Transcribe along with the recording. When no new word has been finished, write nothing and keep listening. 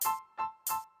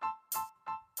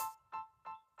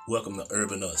Welcome to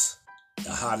Urban Us, the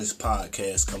hottest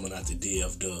podcast coming out the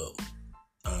DF Dub.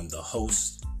 I'm the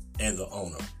host and the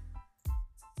owner,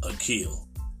 Akil,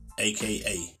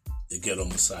 aka the Ghetto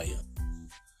Messiah.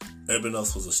 Urban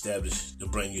Us was established to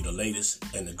bring you the latest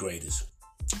and the greatest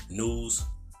news,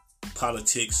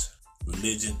 politics,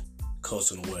 religion,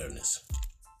 culture, and awareness.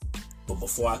 But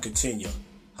before I continue,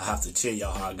 I have to tell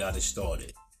y'all how I got it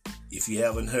started. If you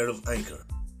haven't heard of Anchor,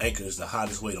 Anchor is the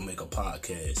hottest way to make a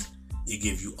podcast. It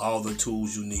gives you all the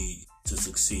tools you need to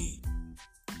succeed.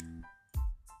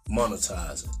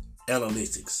 Monetizing,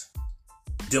 analytics,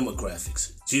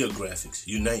 demographics, geographics,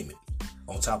 you name it.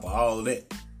 On top of all of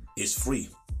that, it's free.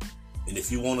 And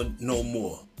if you want to know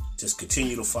more, just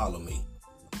continue to follow me.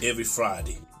 Every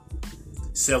Friday,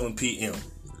 7 p.m.,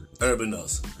 Urban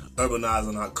Us,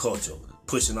 urbanizing our culture,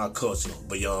 pushing our culture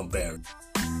beyond barriers.